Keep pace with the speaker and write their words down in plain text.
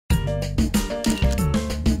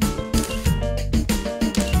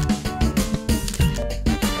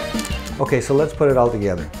Okay, so let's put it all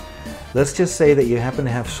together. Let's just say that you happen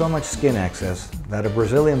to have so much skin excess that a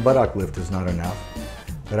Brazilian buttock lift is not enough,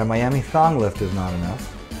 that a Miami thong lift is not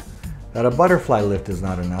enough, that a butterfly lift is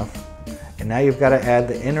not enough, and now you've got to add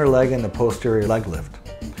the inner leg and the posterior leg lift.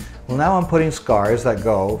 Well, now I'm putting scars that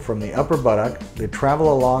go from the upper buttock, they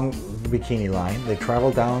travel along the bikini line, they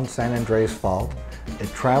travel down San Andreas fault, it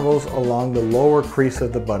travels along the lower crease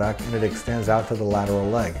of the buttock, and it extends out to the lateral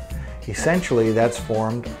leg. Essentially, that's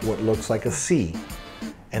formed what looks like a C,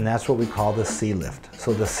 and that's what we call the C lift.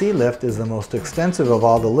 So the C lift is the most extensive of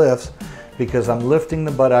all the lifts because I'm lifting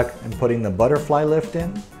the buttock and putting the butterfly lift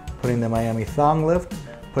in, putting the Miami thong lift,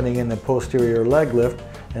 putting in the posterior leg lift,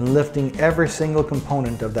 and lifting every single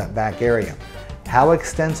component of that back area. How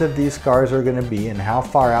extensive these scars are going to be and how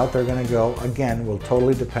far out they're going to go, again, will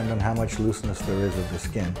totally depend on how much looseness there is of the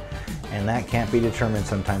skin. And that can't be determined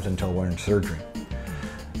sometimes until we're in surgery.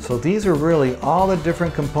 So these are really all the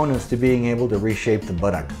different components to being able to reshape the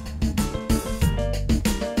buttock.